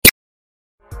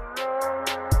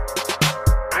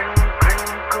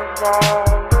Welcome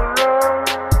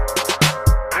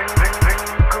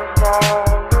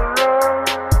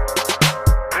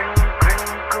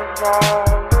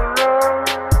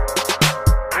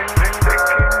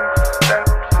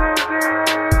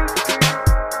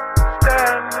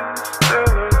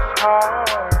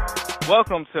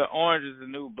to Orange is the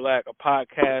New Black, a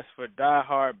podcast for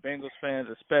diehard Bengals fans,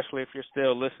 especially if you're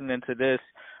still listening to this.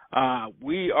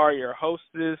 We are your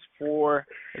hostess for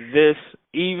this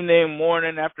evening,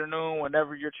 morning, afternoon,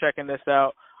 whenever you're checking this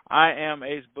out. I am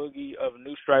Ace Boogie of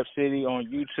New Stripe City on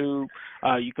YouTube.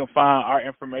 You can find our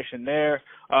information there.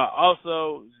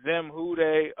 Also, Zim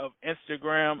Hude of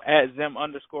Instagram at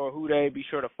Zim_Hude. Be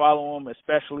sure to follow him,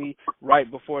 especially right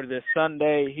before this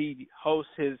Sunday. He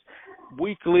hosts his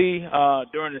weekly,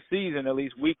 during the season at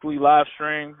least, weekly live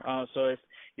stream. So if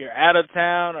you're out of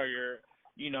town or you're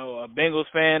a Bengals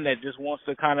fan that just wants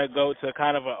to kind of go to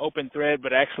kind of an open thread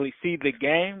but actually see the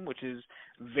game, which is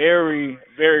very,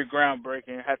 very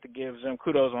groundbreaking. I have to give Zim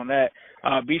kudos on that.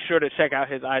 Be sure to check out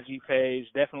his IG page.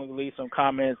 Definitely leave some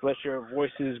comments. Let your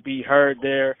voices be heard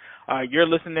there. You're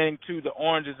listening to the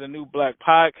Orange is the New Black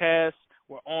podcast.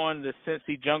 We're on the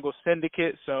Cincy Jungle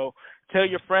Syndicate, so tell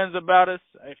your friends about us.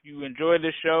 If you enjoy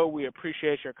this show, we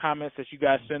appreciate your comments that you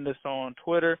guys send us on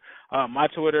Twitter. My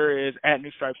Twitter is at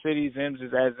New Stripe City. Zim's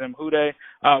is at Zim Hude.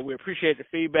 We appreciate the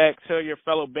feedback. Tell your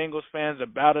fellow Bengals fans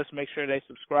about us. Make sure they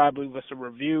subscribe, leave us a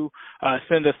review,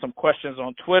 send us some questions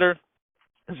on Twitter.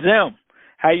 Zim,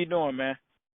 how you doing, man?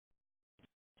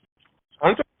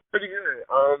 I'm doing pretty good.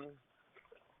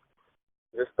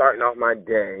 Just starting off my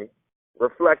day,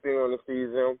 reflecting on the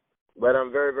season. But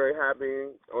I'm very, very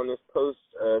happy on this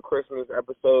post-Christmas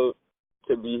episode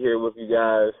to be here with you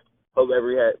guys. Hope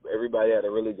everybody had a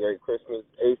really great Christmas.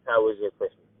 Ace, how was your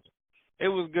Christmas? It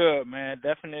was good, man.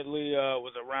 Definitely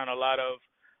was around a lot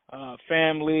of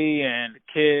family and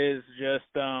kids.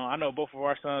 I know both of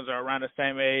our sons are around the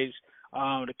same age.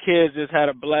 The kids just had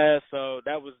a blast, so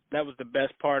that was the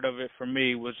best part of it for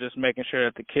me, was just making sure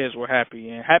that the kids were happy.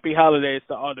 And happy holidays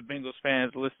to all the Bengals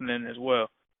fans listening as well.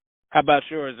 How about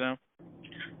yours, Zim?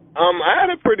 I had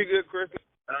a pretty good Christmas.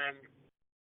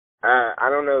 I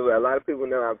don't know, a lot of people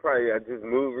know I just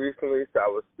moved recently, so I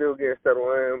was still getting settled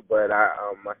in, but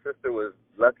my sister was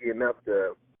lucky enough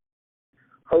to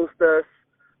host us.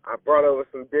 I brought over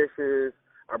some dishes.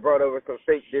 I brought over some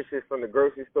fake dishes from the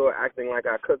grocery store, acting like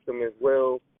I cooked them as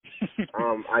well.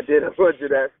 I did a bunch of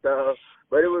that stuff.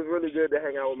 But it was really good to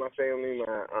hang out with my family,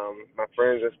 my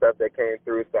friends and stuff that came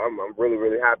through, so I'm really,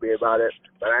 really happy about it.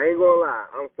 But I ain't going to lie,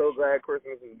 I'm so glad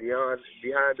Christmas is behind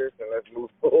us, and let's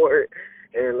move forward,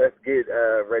 and let's get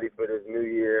ready for this new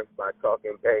year by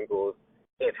talking Bengals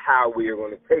and how we are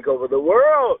going to take over the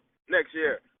world next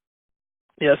year.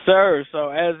 Yes, sir. So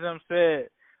as Zim said,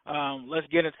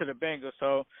 let's get into the Bengals.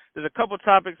 So there's a couple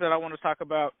topics that I want to talk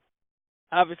about.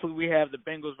 Obviously, we have the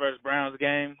Bengals versus Browns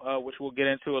game, which we'll get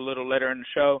into a little later in the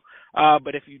show.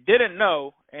 But if you didn't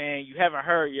know and you haven't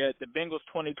heard yet, the Bengals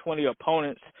 2020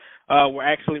 opponents were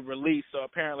actually released. So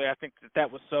apparently, I think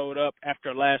that was sold up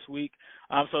after last week.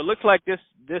 So it looks like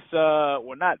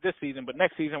not this season, but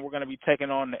next season, we're going to be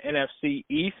taking on the NFC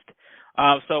East.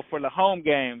 So for the home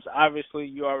games, obviously,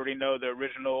 you already know the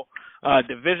original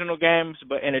divisional games.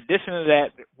 But in addition to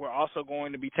that, we're also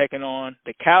going to be taking on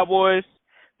the Cowboys,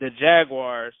 the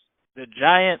Jaguars, the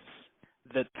Giants,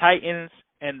 the Titans,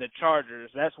 and the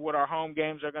Chargers. That's what our home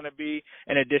games are going to be,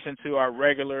 in addition to our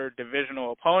regular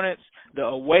divisional opponents. The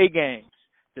away games,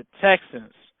 the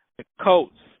Texans, the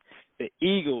Colts, the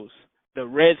Eagles, the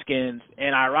Redskins,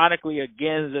 and ironically,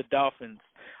 again, the Dolphins.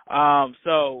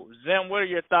 So, Zim, what are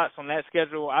your thoughts on that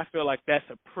schedule? I feel like that's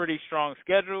a pretty strong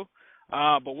schedule,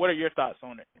 but what are your thoughts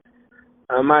on it?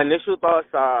 My initial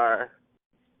thoughts are,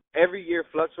 every year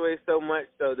fluctuates so much,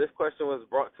 so this question was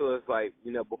brought to us,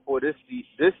 before this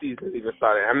season even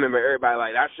started. I remember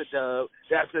everybody that's a dub,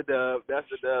 that's a dub, that's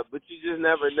a dub, but you just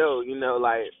never know,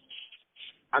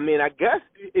 I guess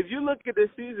if you look at this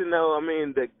season, though,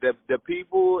 the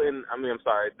people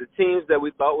the teams that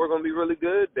we thought were going to be really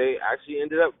good, they actually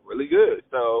ended up really good.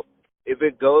 So if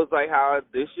it goes like how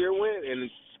this year went and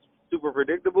it's super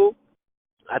predictable,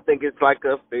 I think it's like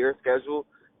a fair schedule.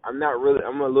 I'm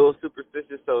a little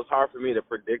superstitious, so it's hard for me to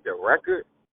predict a record.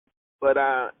 But,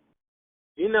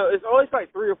 it's always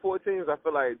like 3 or 4 teams I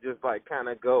feel like just kind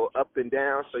of go up and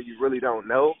down, so you really don't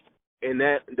know. And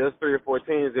those 3 or 4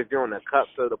 teams, if you're on the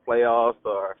cusp of the playoffs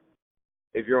or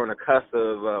if you're on the cusp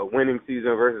of a winning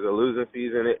season versus a losing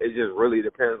season, it just really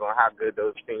depends on how good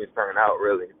those teams turn out,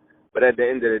 really. But at the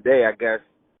end of the day, I guess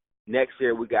next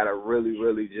year we got to really,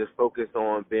 really just focus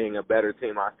on being a better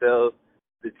team ourselves.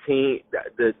 The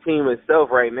team itself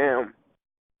right now,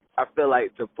 I feel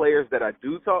like the players that I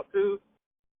do talk to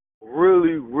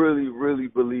really, really, really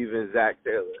believe in Zach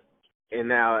Taylor. And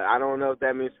now I don't know if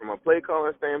that means from a play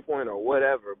calling standpoint or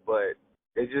whatever, but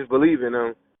they just believe in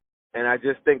him. And I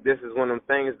just think this is one of them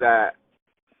things that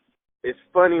it's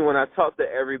funny when I talk to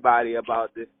everybody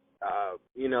about this,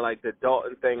 like the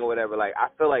Dalton thing or whatever. Like, I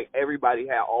feel like everybody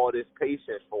had all this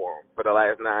patience for him for the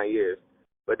last 9 years.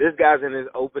 But this guy's in his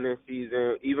opening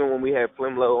season. Even when we had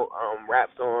Flimlo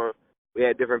raps on, we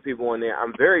had different people on there.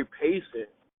 I'm very patient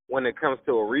when it comes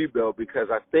to a rebuild because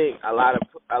I think a lot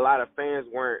of fans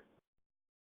weren't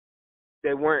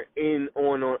in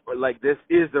on like this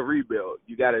is the rebuild.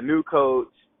 You got a new coach.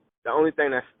 The only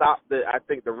thing that stopped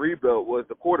the rebuild was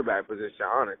the quarterback position,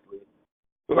 honestly.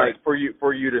 Right. Like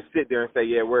for you to sit there and say,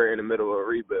 yeah, we're in the middle of a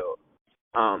rebuild.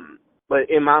 But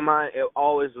in my mind, it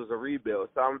always was a rebuild.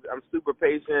 So I'm super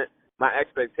patient. My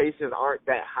expectations aren't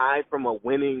that high from a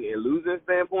winning and losing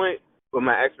standpoint, but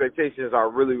my expectations are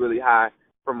really, really high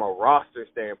from a roster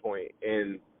standpoint.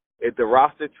 And if the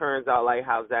roster turns out like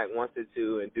how Zach wants it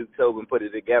to and Duke Tobin put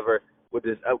it together with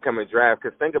this upcoming draft,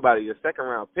 because think about it, your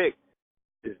second-round pick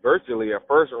is virtually a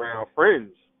first-round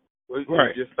fringe. Right.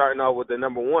 You're just starting off with the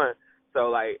number one. So,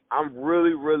 like, I'm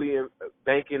really, really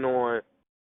banking on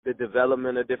the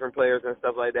development of different players and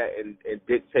stuff like that and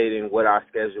dictating what our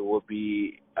schedule will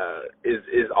be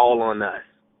is all on us.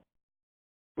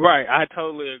 Right, I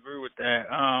totally agree with that.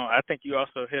 I think you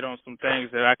also hit on some things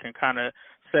that I can kind of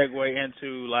segue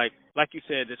into. Like you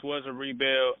said, this was a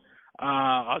rebuild.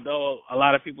 Although a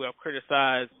lot of people have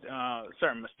criticized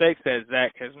certain mistakes that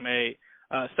Zach has made,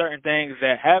 certain things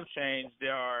that have changed.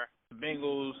 The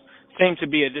Bengals seem to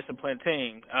be a disciplined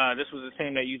team. This was a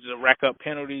team that used to rack up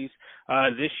penalties.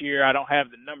 This year, I don't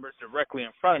have the numbers directly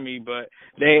in front of me, but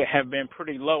they have been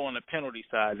pretty low on the penalty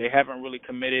side. They haven't really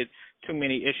committed too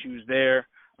many issues there.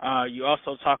 You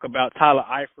also talk about Tyler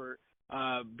Eifert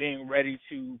being ready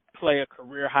to play a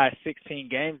career-high 16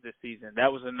 games this season.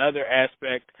 That was another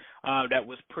aspect that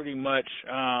was pretty much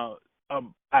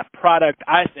a product,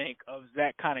 I think, of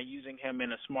Zach kind of using him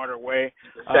in a smarter way.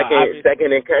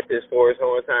 Second in catches for his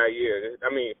whole entire year.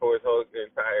 For his whole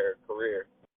entire career.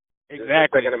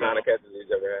 Exactly. The second amount of catches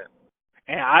he's ever had.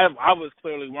 And I was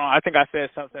clearly wrong. I think I said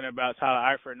something about Tyler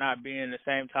Eifert not being the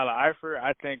same Tyler Eifert.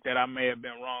 I think that I may have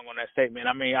been wrong on that statement.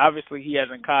 I mean, obviously he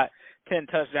hasn't caught 10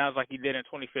 touchdowns like he did in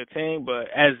 2015,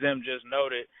 but as them just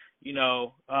noted,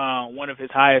 one of his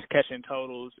highest catching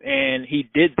totals, and he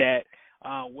did that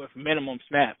with minimum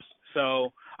snaps.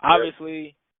 So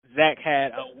obviously Zach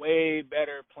had a way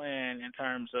better plan in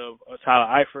terms of Tyler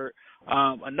Eifert.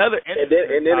 Another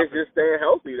interesting and then it's just staying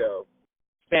healthy though.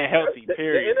 Staying healthy,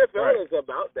 period. The NFL right. is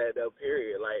about that though,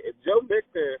 period. Like if Joe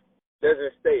Mixon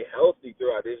doesn't stay healthy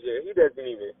throughout this year, he doesn't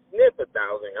even sniff 1,000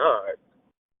 yards.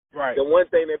 Right. The one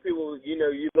thing that people, you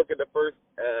look at the first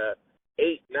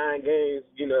 8-9 games,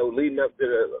 leading up to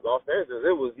the Los Angeles,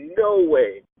 there was no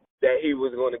way that he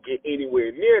was going to get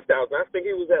anywhere near 1,000. I think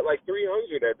he was at like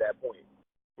 300 at that point.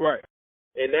 Right.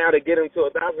 And now to get him to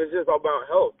 1,000 is just all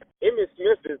about health. Emmitt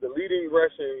Smith is the leading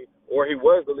rushing, or he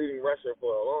was the leading rusher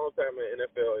for a long time in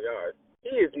NFL yards.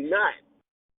 He is not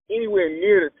anywhere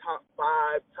near the top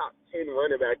 5, top 10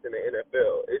 running backs in the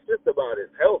NFL. It's just about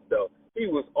his health, though. He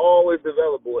was always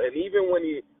available, and even when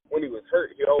he was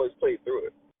hurt, he always played through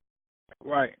it.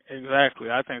 Right, exactly.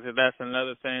 I think that's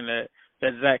another thing that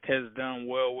Zach has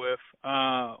done well with.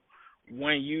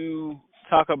 When you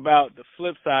talk about the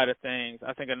flip side of things,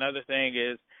 I think another thing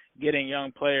is getting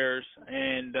young players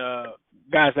and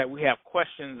guys that we have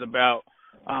questions about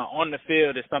on the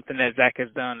field is something that Zach has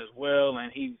done as well,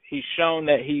 and he's shown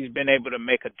that he's been able to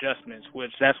make adjustments,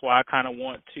 which that's why I kind of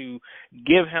want to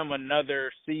give him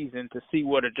another season to see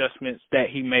what adjustments that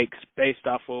he makes based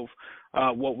off of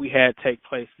what we had take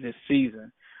place this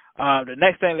season. The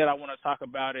next thing that I want to talk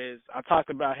about is I talked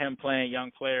about him playing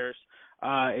young players.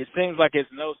 It seems like it's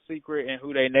no secret in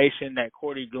Who Dey Nation that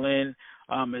Cordy Glenn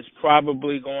is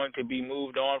probably going to be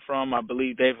moved on from. I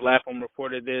believe Dave Lapham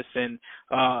reported this. And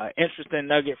interesting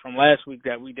nugget from last week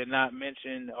that we did not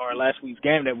mention, or last week's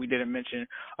game that we didn't mention,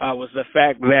 was the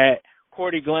fact that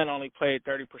Cordy Glenn only played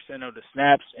 30% of the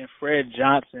snaps, and Fred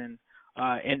Johnson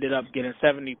ended up getting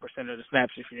 70% of the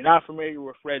snaps. If you're not familiar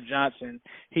with Fred Johnson,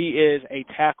 he is a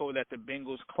tackle that the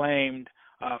Bengals claimed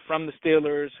from the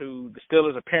Steelers, who the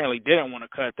Steelers apparently didn't want to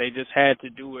cut. They just had to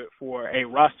do it for a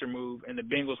roster move, and the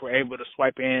Bengals were able to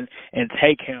swipe in and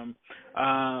take him. What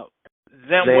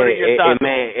are your thoughts?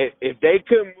 If they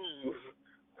could move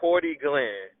Cordy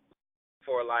Glenn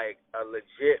for, like, a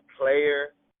legit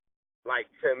player, like,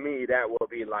 to me, that would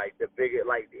be, like, the biggest,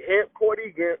 like, him,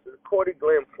 Cordy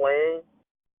Glenn playing,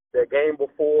 the game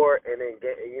before and then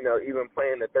even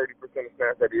playing the 30% of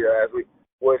snaps that he did last week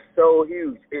was so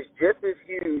huge. It's just as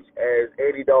huge as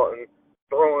Andy Dalton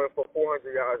throwing for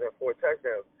 400 yards and 4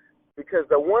 touchdowns. Because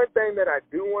the one thing that I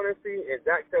do want to see, and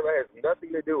Zach Taylor has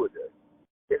nothing to do with this,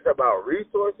 it's about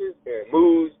resources and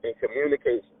moves and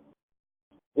communication.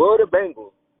 Will the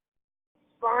Bengals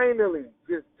finally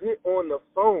just get on the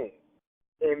phone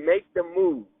and make the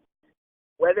move?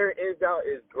 Whether it ends out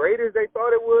as great as they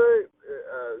thought it would,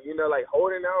 like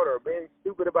holding out or being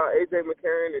stupid about A.J.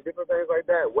 McCarron and different things like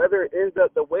that, whether it ends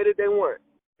up the way that they want,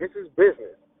 this is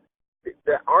business.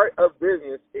 The art of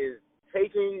business is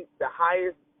taking the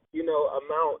highest,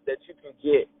 amount that you can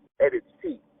get at its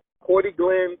peak. Cordy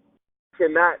Glenn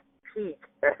cannot peak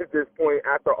at this point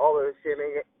after all of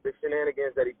the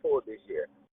shenanigans that he pulled this year.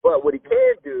 But what he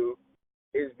can do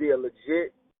is be a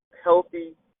legit,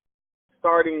 healthy,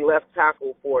 starting left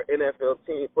tackle for an NFL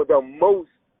team for the most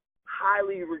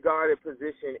highly regarded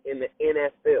position in the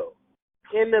NFL.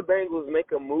 Can the Bengals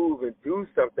make a move and do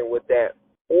something with that,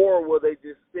 or will they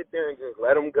just sit there and just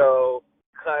let him go,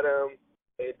 cut him,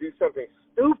 and do something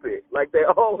stupid like they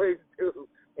always do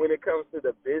when it comes to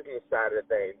the business side of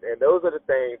things? And those are the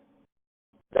things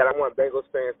that I want Bengals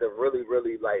fans to really,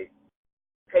 really,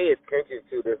 pay attention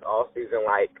to this offseason.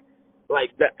 I'm going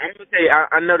to tell you,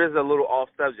 I know this is a little off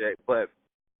subject, but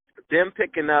them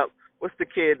picking up, what's the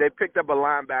kid? They picked up a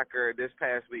linebacker this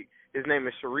past week. His name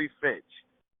is Sharif Finch.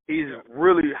 He's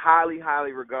really highly,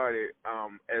 highly regarded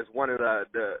as one of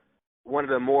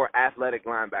the more athletic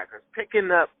linebackers. Picking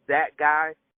up that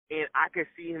guy, and I can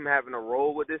see him having a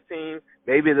role with this team,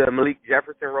 maybe the Malik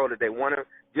Jefferson role that they want him.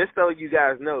 Just so you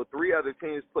guys know, 3 other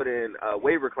teams put in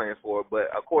waiver claims for it, but,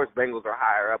 of course, Bengals are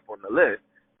higher up on the list,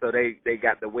 so they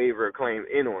got the waiver claim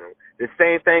in on him. The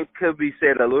same thing could be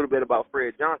said a little bit about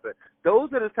Fred Johnson.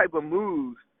 Those are the type of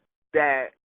moves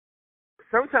that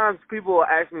sometimes people will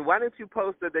ask me, why didn't you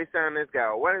post that they signed this guy?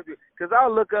 Or why didn't you? Because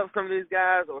I'll look up some of these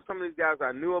guys or some of these guys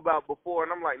I knew about before,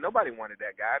 and I'm like, nobody wanted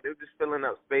that guy. They were just filling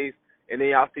up space, and then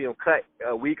y'all see him cut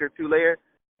a week or 2 later.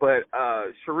 But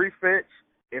Sharif Finch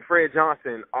and Fred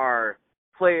Johnson are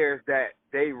players that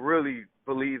they really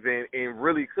believe in and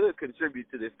really could contribute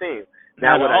to this team.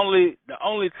 Now the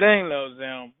only thing though,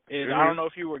 Zim, is I don't know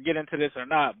if you were getting to this or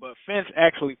not, but Finch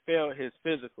actually failed his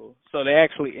physical, so they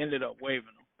actually ended up waiving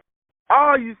him.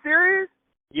 Oh, you serious?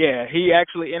 Yeah, he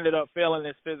actually ended up failing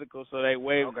his physical, so they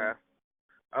waived him.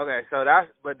 Okay, so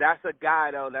that's a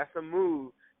guy though. That's a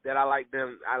move that I like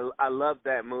them. I love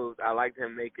that move. I like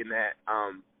him making that.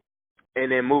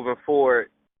 And then moving forward,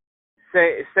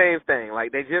 same thing.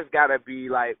 Like they just gotta be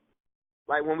like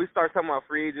when we start talking about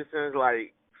free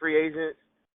agents,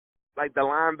 like the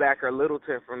linebacker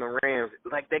Littleton from the Rams,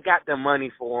 like they got the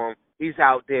money for him. He's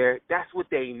out there. That's what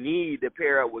they need to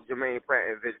pair up with Jermaine Pratt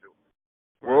and Vigil.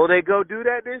 Will they go do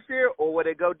that this year, or will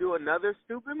they go do another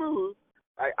stupid move?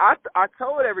 Like I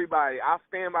told everybody, I'll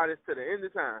stand by this to the end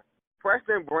of time.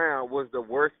 Preston Brown was the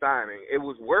worst signing. It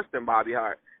was worse than Bobby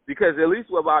Hart, because at least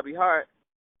with Bobby Hart,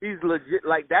 he's legit.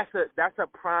 Like that's a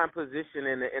prime position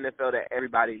in the NFL that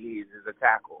everybody needs is a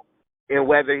tackle. And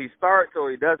whether he starts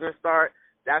or he doesn't start,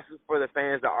 that's just for the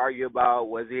fans to argue about.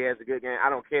 Was he has a good game? I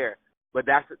don't care. But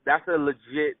that's a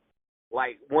legit,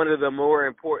 like one of the more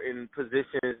important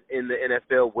positions in the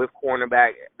NFL with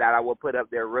cornerback that I will put up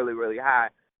there really, really high,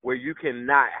 where you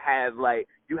cannot have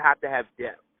you have to have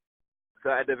depth. So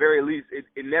at the very least,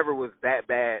 it never was that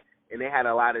bad, and they had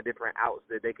a lot of different outs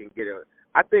that they can get in.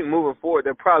 I think moving forward,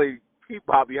 they'll probably keep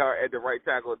Bobby Hart at the right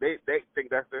tackle. They think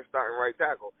that's their starting right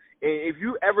tackle. And if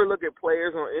you ever look at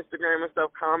players on Instagram and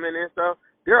stuff, comment and stuff,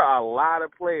 there are a lot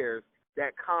of players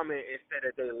that comment and say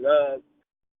that they love.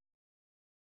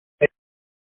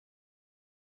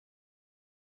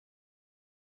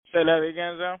 Say that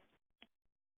again, Zim.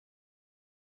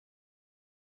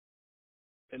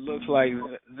 It looks like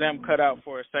Zim cut out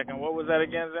for a second. What was that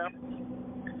again, Zim?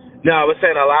 No, I was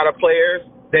saying a lot of players,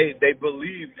 they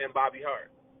believe in Bobby Hart.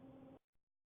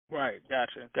 Right,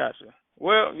 gotcha.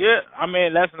 Well, yeah, I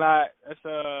mean that's not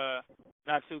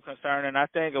too concerning. I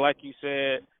think, like you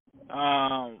said,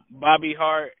 Bobby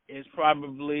Hart is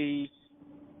probably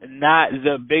not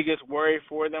the biggest worry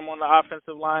for them on the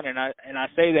offensive line, and I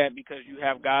say that because you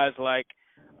have guys like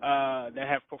that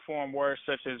have performed worse,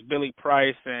 such as Billy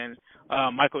Price, and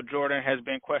Michael Jordan has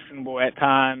been questionable at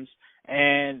times,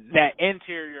 and that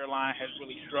interior line has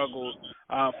really struggled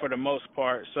for the most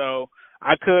part. So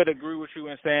I could agree with you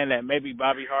in saying that maybe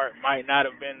Bobby Hart might not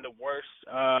have been the worst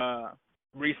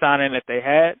re-signing that they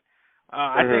had.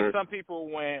 I think some people,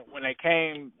 when it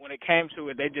came to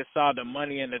it, they just saw the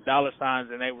money and the dollar signs,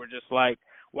 and they were just like,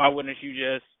 why wouldn't you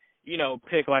just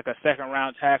pick like a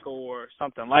second-round tackle or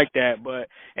something like that. But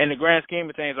in the grand scheme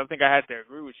of things, I think I have to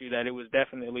agree with you that it was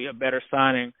definitely a better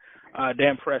signing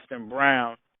than Preston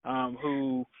Brown,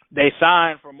 who they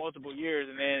signed for multiple years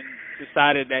and then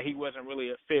decided that he wasn't really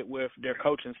a fit with their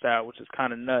coaching style, which is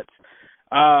kind of nuts.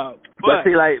 But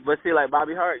see, like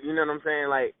Bobby Hart, you know what I'm saying?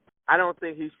 Like, I don't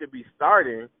think he should be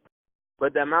starting,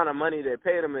 but the amount of money they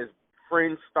paid him is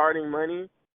fringe starting money,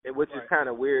 which is kind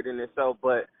of weird in itself.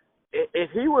 But if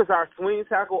he was our swing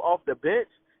tackle off the bench,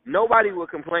 nobody would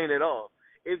complain at all.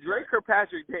 If Drake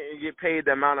Kirkpatrick didn't get paid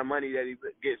the amount of money that he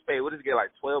gets paid, what does he get,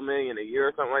 like $12 million a year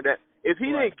or something like that? If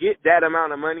he didn't get that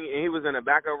amount of money and he was in a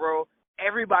backup role,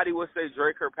 everybody would say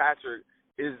Drake Kirkpatrick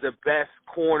is the best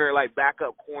corner, like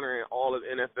backup corner in all of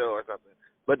NFL or something.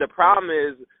 But the problem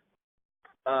is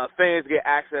fans get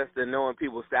access to knowing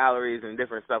people's salaries and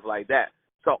different stuff like that.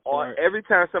 So every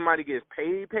time somebody gets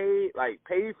paid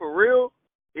for real,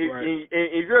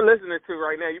 if you're listening to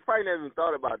right now, you probably never even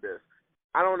thought about this.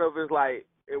 I don't know if it's like,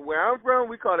 where I'm from,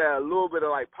 we call that a little bit of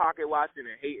like pocket watching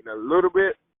and hating a little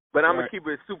bit, but I'm going to keep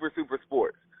it super, super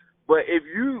sports. But if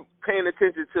you paying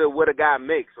attention to what a guy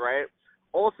makes, right,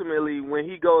 ultimately when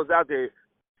he goes out there,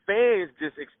 fans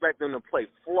just expect him to play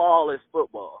flawless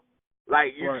football.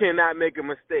 Like, you cannot make a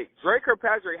mistake. Drake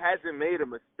Kirkpatrick hasn't made a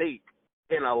mistake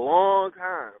in a long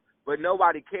time, but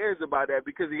nobody cares about that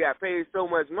because he got paid so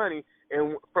much money.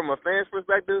 And from a fan's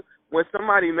perspective, when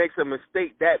somebody makes a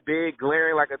mistake that big,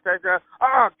 glaring like a touchdown,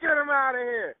 get him out of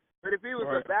here. But if he was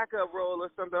a backup role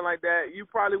or something like that, you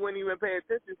probably wouldn't even pay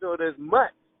attention to it as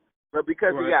much. But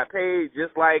because he got paid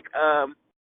just like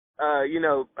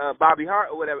Bobby Hart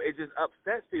or whatever, it just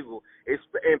upsets people.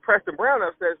 And Preston Brown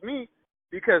upsets me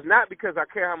not because I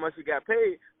care how much he got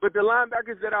paid, but the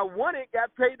linebackers that I wanted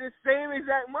got paid the same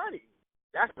exact money.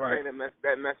 That's the thing that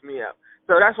messed me up.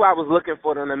 So that's why I was looking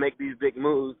for them to make these big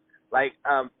moves, like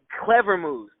clever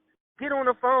moves. Get on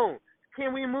the phone.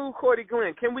 Can we move Cordy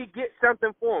Glenn? Can we get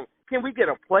something for him? Can we get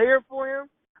a player for him?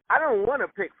 I don't want to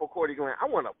pick for Cordy Glenn. I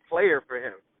want a player for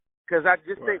him. Because I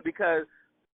just think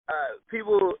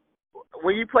people,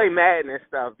 when you play Madden and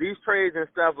stuff, these trades and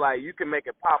stuff, like, you can make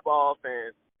it pop off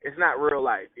and it's not real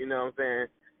life. You know what I'm saying?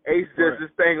 Ace does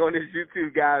this thing on his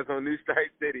YouTube, guys, on New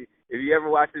Strike City. If you ever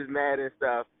watch his Madden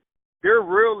stuff, they're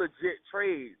real legit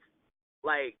trades,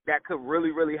 like, that could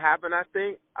really, really happen, I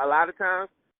think, a lot of times.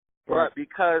 But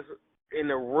because in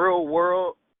the real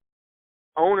world,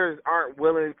 owners aren't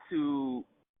willing to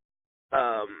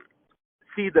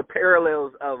see the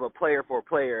parallels of a player for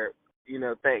player,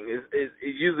 thing. It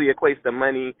usually equates to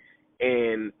money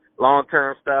and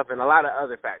long-term stuff and a lot of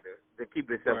other factors, to keep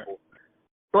it simple.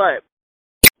 But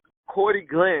Cordy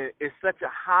Glenn is such a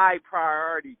high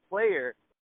priority player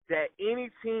that any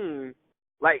team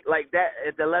like that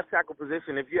at the left tackle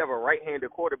position, if you have a right-handed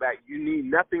quarterback, you need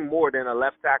nothing more than a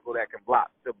left tackle that can block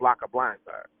a blind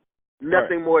side.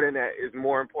 Nothing more than that is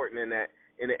more important than that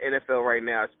in the NFL right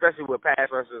now, especially with pass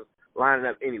rushers lining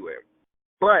up anywhere.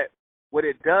 But what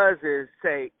it does is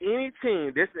say any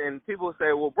team, and people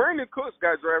say, well, Brandon Cooks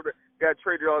got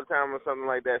traded all the time or something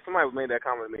like that. Somebody made that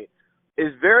comment to me.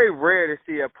 It's very rare to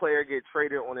see a player get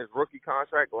traded on his rookie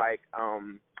contract like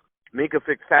Minkah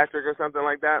Fitzpatrick or something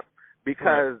like that,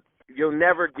 because you'll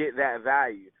never get that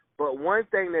value. But one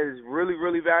thing that is really,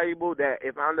 really valuable that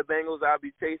if I'm the Bengals, I'll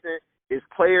be chasing is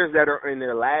players that are in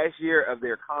their last year of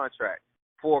their contract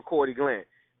for Cordy Glenn.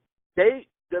 The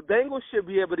Bengals should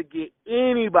be able to get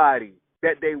anybody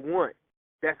that they want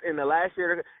that's in the last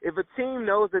year. If a team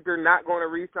knows that they're not going to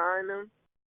re-sign them,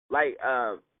 like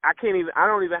I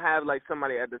don't even have like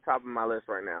somebody at the top of my list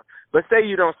right now. But say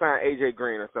you don't sign AJ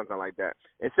Green or something like that,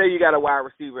 and say you got a wide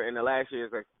receiver in the last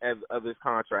years of his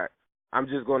contract. I'm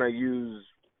just going to use.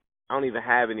 I don't even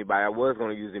have anybody. I was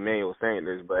going to use Emmanuel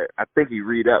Sanders, but I think he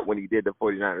read up when he did the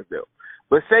 49ers deal.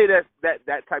 But say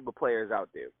that type of player is out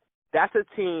there. That's a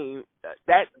team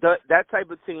that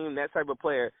type of team, that type of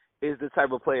player is the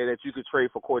type of player that you could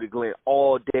trade for Cordy Glenn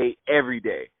all day, every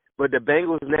day. But the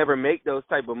Bengals never make those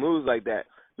type of moves like that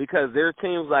because there are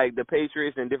teams like the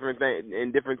Patriots and different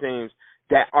teams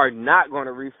that are not going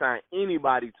to re-sign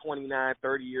anybody 29,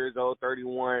 30 years old,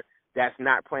 31 that's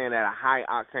not playing at a high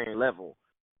octane level.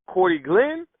 Cordy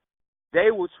Glenn,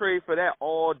 they will trade for that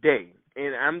all day.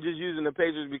 And I'm just using the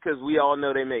Patriots because we all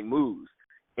know they make moves.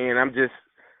 And I'm just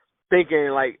thinking,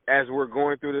 like, as we're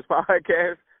going through this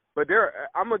podcast, but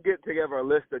I'm gonna get together a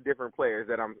list of different players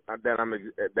that I'm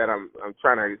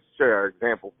trying to share an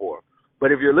example for.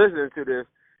 But if you're listening to this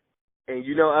and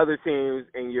you know other teams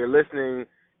and you're listening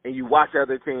and you watch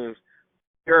other teams,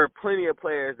 there are plenty of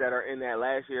players that are in that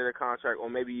last year of their contract or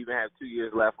maybe even have 2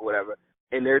 years left or whatever,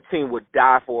 and their team would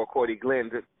die for Cordy Glenn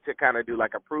to kind of do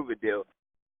like a prove it deal.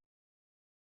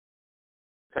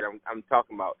 I'm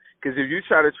talking about, because if you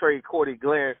try to trade Cordy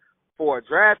Glenn for a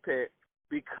draft pick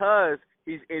because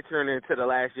he's entering into the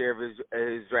last year of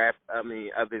his draft,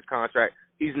 of his contract,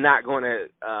 he's not going to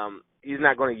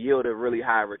yield a really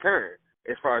high return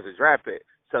as far as the draft pick.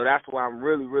 So that's why I'm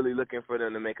really, really looking for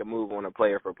them to make a move on a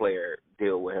player-for-player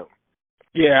deal with him.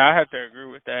 Yeah, I have to agree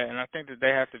with that, and I think that they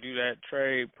have to do that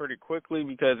trade pretty quickly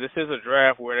because this is a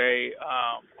draft where they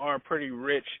are pretty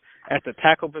rich at the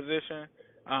tackle position.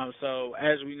 So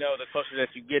as we know, the closer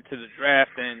that you get to the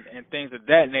draft and things of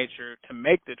that nature to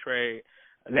make the trade,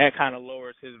 that kind of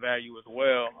lowers his value as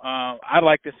well. I'd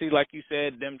like to see, like you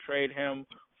said, them trade him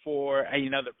for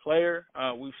another player.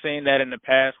 We've seen that in the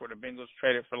past where the Bengals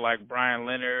traded for like Brian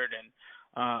Leonard and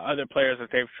other players that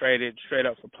they've traded straight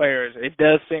up for players. It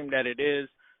does seem that it is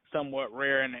somewhat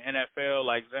rare in the NFL,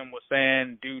 like Zim was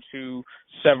saying, due to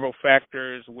several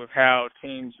factors with how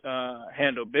teams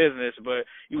handle business. But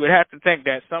you would have to think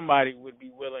that somebody would be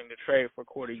willing to trade for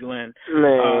Cordy Glenn.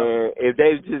 Man, if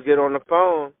they just get on the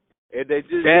phone. If they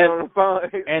just get on the phone,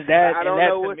 and that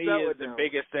to me is the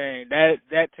biggest thing.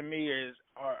 That to me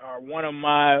are one of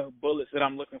my bullets that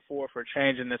I'm looking for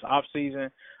changing this off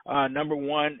season. Number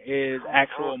one is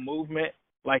actual movement,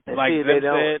 like Zim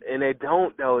said. And they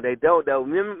don't though.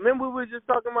 Remember we were just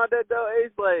talking about that though,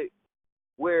 Ace, like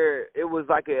where it was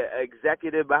like an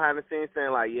executive behind the scenes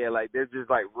saying like, yeah, like they're just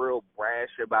like real brash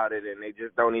about it, and they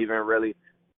just don't even really.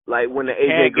 Like when the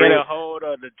AJ Green get a hold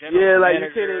of the general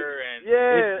manager,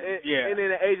 and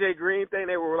then the AJ Green thing,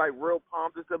 they were like real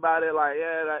pompous about it. Like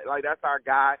like that's our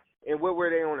guy. And what were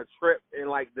they on a trip in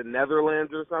like the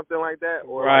Netherlands or something like that,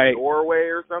 or like Norway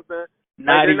or something?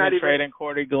 Not even trading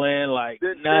Cordy Glenn.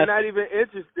 They're not even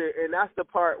interested, and that's the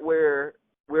part where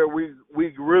we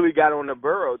really got on the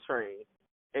Burrow train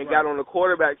and got on the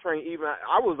quarterback train. Even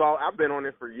I've been on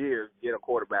it for years, get a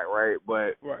quarterback, right?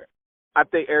 But I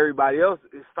think everybody else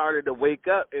started to wake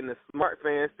up, and the smart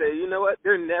fans say, you know what,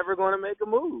 they're never going to make a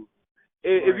move.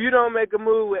 If you don't make a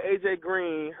move with AJ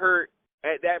Green hurt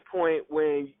at that point,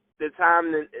 when the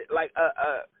time like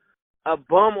a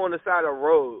bum on the side of the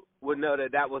road would know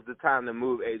that was the time to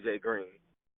move AJ Green.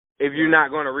 If you're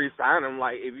not going to re-sign him,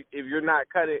 like if you're not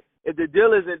cutting, if the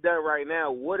deal isn't done right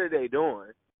now, what are they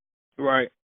doing? Right.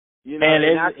 You know,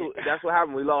 and that's what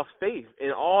happened. We lost faith in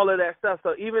all of that stuff.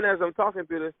 So even as I'm talking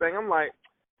through this thing, I'm like,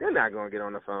 they're not going to get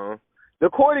on the phone. The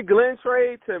Cordy Glenn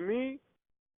trade, to me,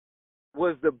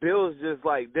 was the Bills just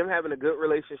like them having a good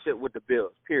relationship with the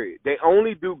Bills, period. They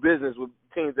only do business with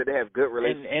teams that they have good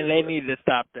relationships with. And they need to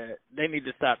stop that. They need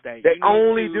to stop that. They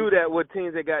only do that with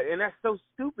teams that got – and that's so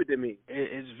stupid to me.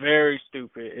 It's very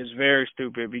stupid. It's very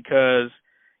stupid because,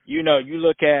 you know, you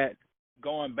look at –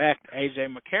 going back to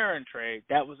A.J. McCarron trade,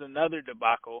 that was another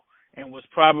debacle and was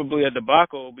probably a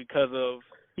debacle because of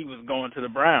he was going to the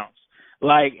Browns.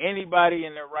 Like, anybody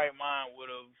in their right mind would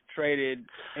have traded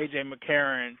A.J.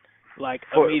 McCarron, like,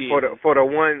 immediately. For the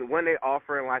one when they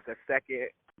offering, like, a second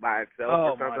by itself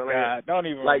or something like that. Oh, my God. Don't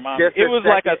even like, remind me. It was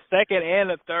like a second and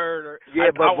a third.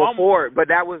 But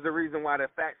that was the reason why the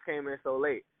facts came in so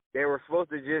late. They were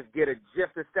supposed to just get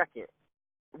just a second,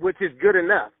 which is good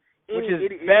enough. Which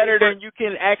is better than you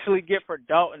can actually get for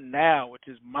Dalton now, which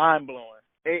is mind-blowing.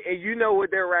 And you know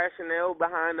what their rationale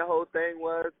behind the whole thing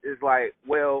was? Is like,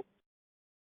 well,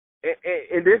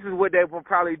 and this is what they will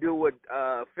probably do with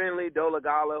Finley,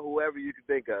 Dolagala, whoever you can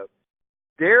think of.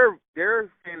 They're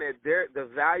saying that the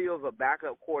value of a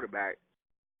backup quarterback,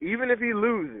 even if he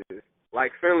loses,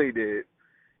 like Finley did,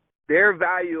 their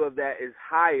value of that is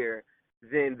higher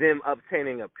than them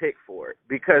obtaining a pick for it.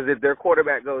 Because if their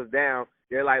quarterback goes down,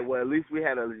 they're like, well, at least we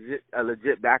had a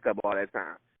legit backup all that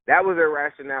time. That was their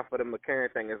rationale for the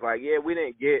McCarron thing. It's like, yeah, we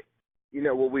didn't get, you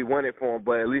know, what we wanted for him,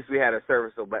 but at least we had a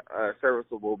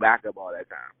serviceable backup all that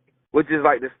time, which is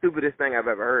like the stupidest thing I've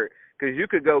ever heard. Because you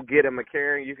could go get a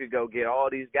McCarron, you could go get all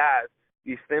these guys,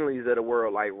 these Finleys of the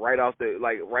world, like right off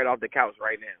the couch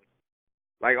right now.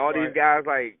 Like all these guys,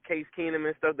 like Case Keenum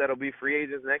and stuff, that'll be free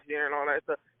agents next year and all that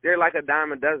stuff. They're like a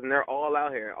dime a dozen. They're all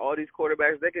out here. All these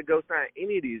quarterbacks, they could go sign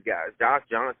any of these guys, Josh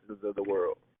Johnsons of the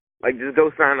world. Like just go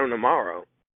sign them tomorrow.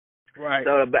 Right.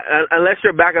 So unless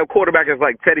your backup quarterback is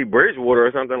like Teddy Bridgewater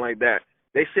or something like that,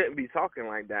 they shouldn't be talking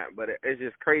like that. But it's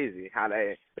just crazy how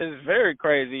they. It's very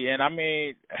crazy, and I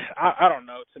mean, I don't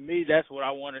know. To me, that's what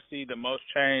I want to see the most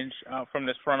change from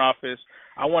this front office.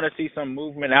 I want to see some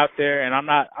movement out there, and I'm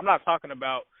not talking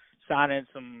about signing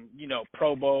some, you know,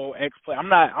 Pro Bowl ex-play. I'm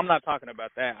not talking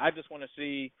about that. I just want to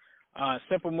see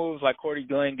simple moves like Cordy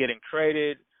Glenn getting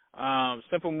traded.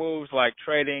 Simple moves like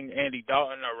trading Andy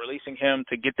Dalton or releasing him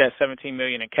to get that $17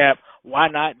 million in cap. Why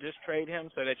not just trade him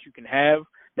so that you can have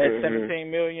that Mhm.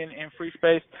 17 million in free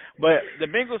space. But the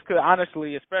Bengals could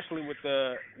honestly, especially with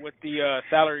the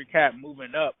salary cap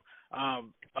moving up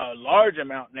a large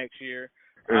amount next year,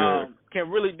 Mhm. can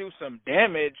really do some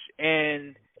damage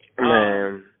and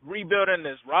Man. rebuilding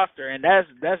this roster. And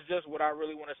that's just what I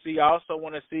really want to see. I also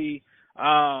want to see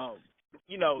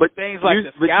But things like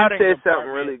the you scouting said department.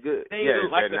 something really good. Things Yeah,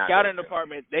 like they're the not scouting gonna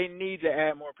department, they need to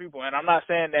add more people. And I'm not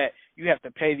saying that you have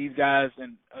to pay these guys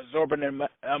an exorbitant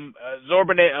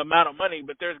amount of money,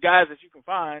 but there's guys that you can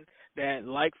find that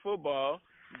like football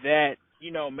that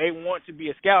may want to be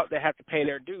a scout that have to pay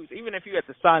their dues. Even if you have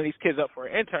to sign these kids up for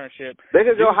an internship, They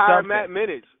could do go hire something. Matt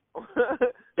Minich.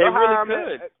 They really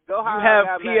could. Go You hire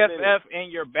have Matt PFF in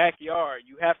your backyard.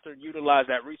 You have to utilize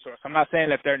that resource. I'm not saying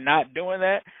that they're not doing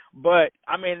that, but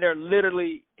I mean they're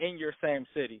literally in your same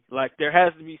city. Like there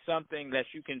has to be something that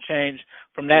you can change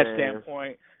from that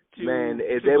standpoint to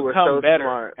if to they become were so better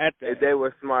smart, at that. if they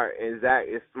were smart, and Zach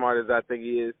is smart as I think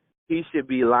he is, he should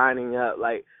be lining up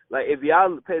like if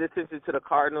y'all paid attention to the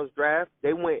Cardinals draft,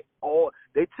 they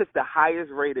took the highest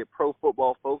rated Pro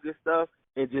Football Focus stuff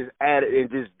and just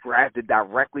drafted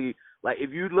directly. Like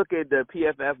if you look at the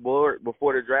PFF board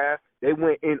before the draft, they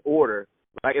went in order.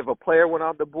 Like if a player went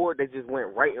off the board, they just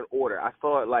went right in order. I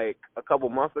saw it like a couple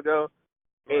months ago,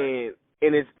 Right.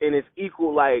 and it's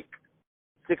equal like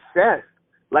success.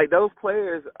 Like those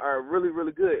players are really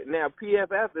really good. Now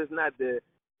PFF is not the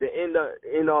end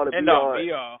all to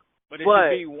be all, but it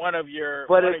should be one of your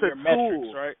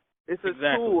metrics, right? It's a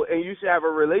tool, and you should have a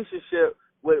relationship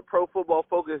with Pro Football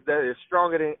Focus that is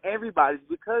stronger than everybody's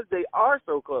because they are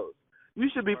so close. You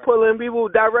should be pulling people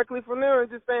directly from there and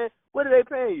just saying, what are they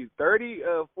paying you? 30,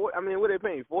 40, I mean, what are they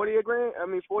paying you? 40 a grand? I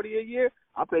mean, 40 a year?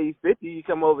 I'll pay you 50. You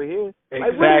come over here.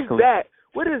 Exactly. Like,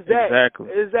 what is that? Exactly.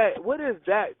 What is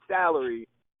that salary?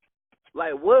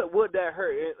 Like, what would that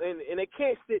hurt? And they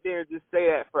can't sit there and just say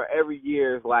that for every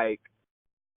year. It's like,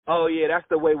 oh yeah, that's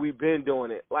the way we've been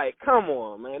doing it. Like, come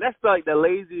on, man. That's like the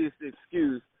laziest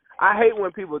excuse. I hate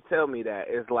when people tell me that.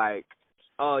 It's like,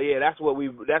 oh yeah, that's what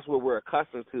we're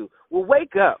accustomed to. Well,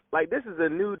 wake up. Like, this is a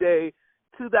new day.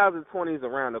 2020 is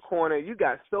around the corner. You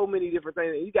got so many different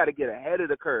things, and you got to get ahead of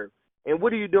the curve. And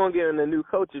what are you doing getting a new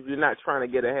coach if you're not trying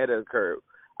to get ahead of the curve?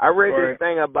 I read this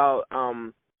thing about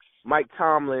Mike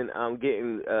Tomlin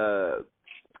getting the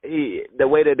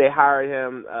way that they hired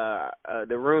him,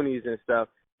 the Rooneys and stuff.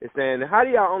 It's saying, how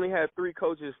do y'all only have 3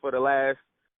 coaches for the last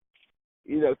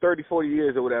 30, 40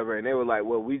 years or whatever? And they were like,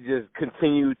 well, we just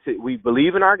we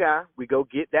believe in our guy. We go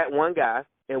get that one guy.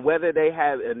 And whether they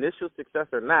have initial success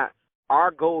or not,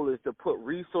 our goal is to put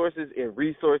resources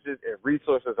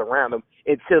around them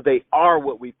until they are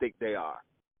what we think they are.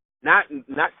 Not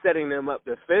setting them up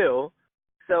to fail.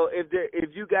 So if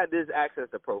you got this access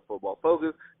to Pro Football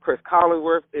Focus, Chris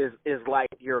Collinsworth is like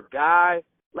your guy.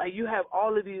 Like, you have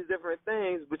all of these different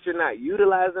things, but you're not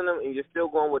utilizing them, and you're still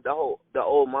going with the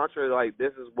old mantra, like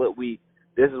this is what we've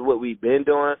been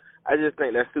doing. I just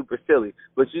think that's super silly.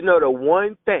 But the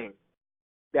one thing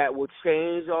that will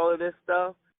change all of this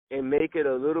stuff and make it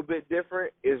a little bit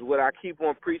different is what I keep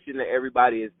on preaching to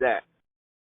everybody, is that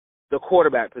the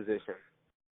quarterback position.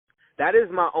 That is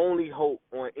my only hope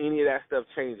on any of that stuff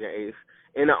changing, Ace.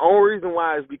 And the only reason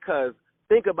why is because,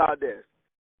 think about this.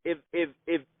 If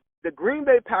the Green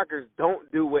Bay Packers don't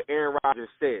do what Aaron Rodgers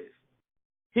says,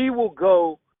 he will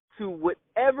go to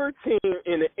whatever team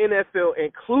in the NFL,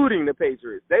 including the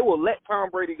Patriots. They will let Tom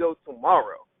Brady go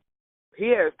tomorrow.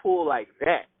 He has pull like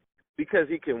that because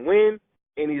he can win,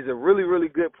 and he's a really, really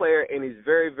good player, and he's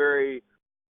very, very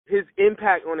 – his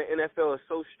impact on the NFL is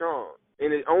so strong,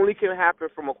 and it only can happen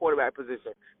from a quarterback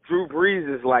position. Drew Brees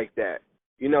is like that.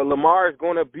 Lamar is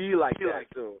going to be like that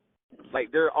soon.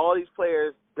 Like, there are all these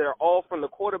players that are all from the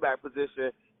quarterback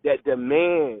position that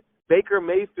demand. Baker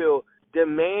Mayfield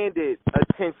demanded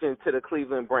attention to the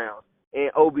Cleveland Browns,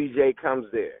 and OBJ comes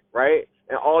there, right?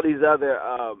 And all these other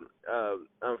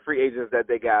free agents that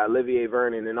they got, Olivier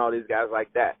Vernon and all these guys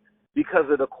like that, because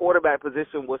of the quarterback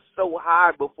position was so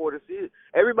high before the season.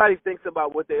 Everybody thinks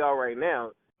about what they are right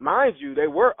now. Mind you, they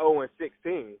were 0-16,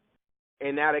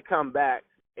 and now they come back.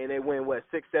 And they win,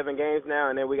 6-7 games now,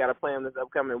 and then we got to play them this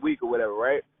upcoming week or whatever,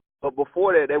 right? But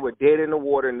before that, they were dead in the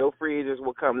water. No free agents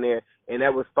would come there, and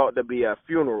that was thought to be a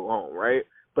funeral home, right?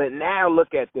 But now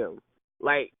look at them.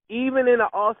 Like, even in the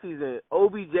offseason,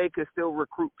 OBJ could still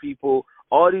recruit people.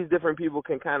 All these different people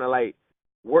can kind of, like,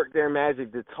 work their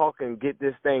magic to talk and get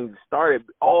this thing started,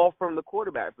 all from the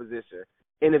quarterback position.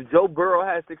 And if Joe Burrow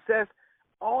has success,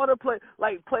 all the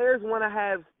players want to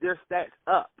have their stats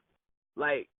up.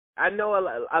 Like, I know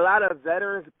a lot of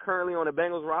veterans currently on the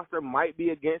Bengals roster might be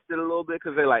against it a little bit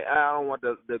because they're like, I don't want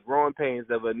the growing pains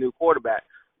of a new quarterback.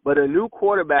 but a new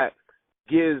quarterback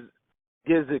gives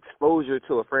exposure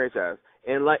to a franchise.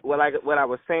 And like what I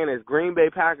was saying is Green Bay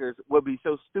Packers would be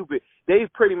so stupid. They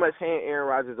pretty much hand Aaron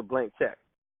Rodgers a blank check.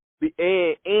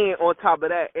 And on top of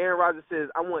that, Aaron Rodgers says,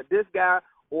 I want this guy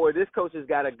or this coach has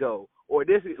got to go. Or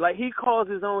this, like he calls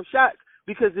his own shots,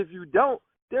 because if you don't,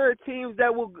 there are teams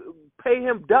that will pay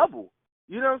him double.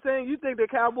 You know what I'm saying? You think the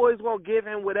Cowboys won't give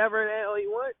him whatever the hell he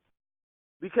wants?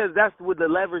 Because that's what the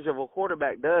leverage of a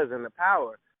quarterback does and the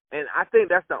power. And I think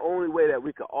that's the only way that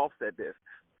we could offset this.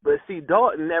 But see,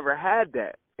 Dalton never had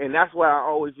that. And that's why I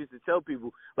always used to tell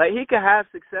people, like, he could have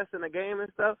success in the game and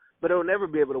stuff, but he'll never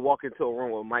be able to walk into a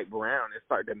room with Mike Brown and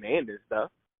start demanding stuff.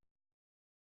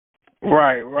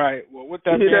 Right. Well, with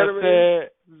that being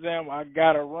said, Zim, I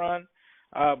got to run.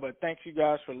 But thank you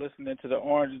guys for listening to the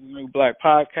Orange is the New Black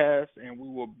podcast, and we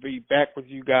will be back with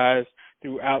you guys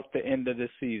throughout the end of the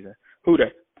season. Who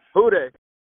dey?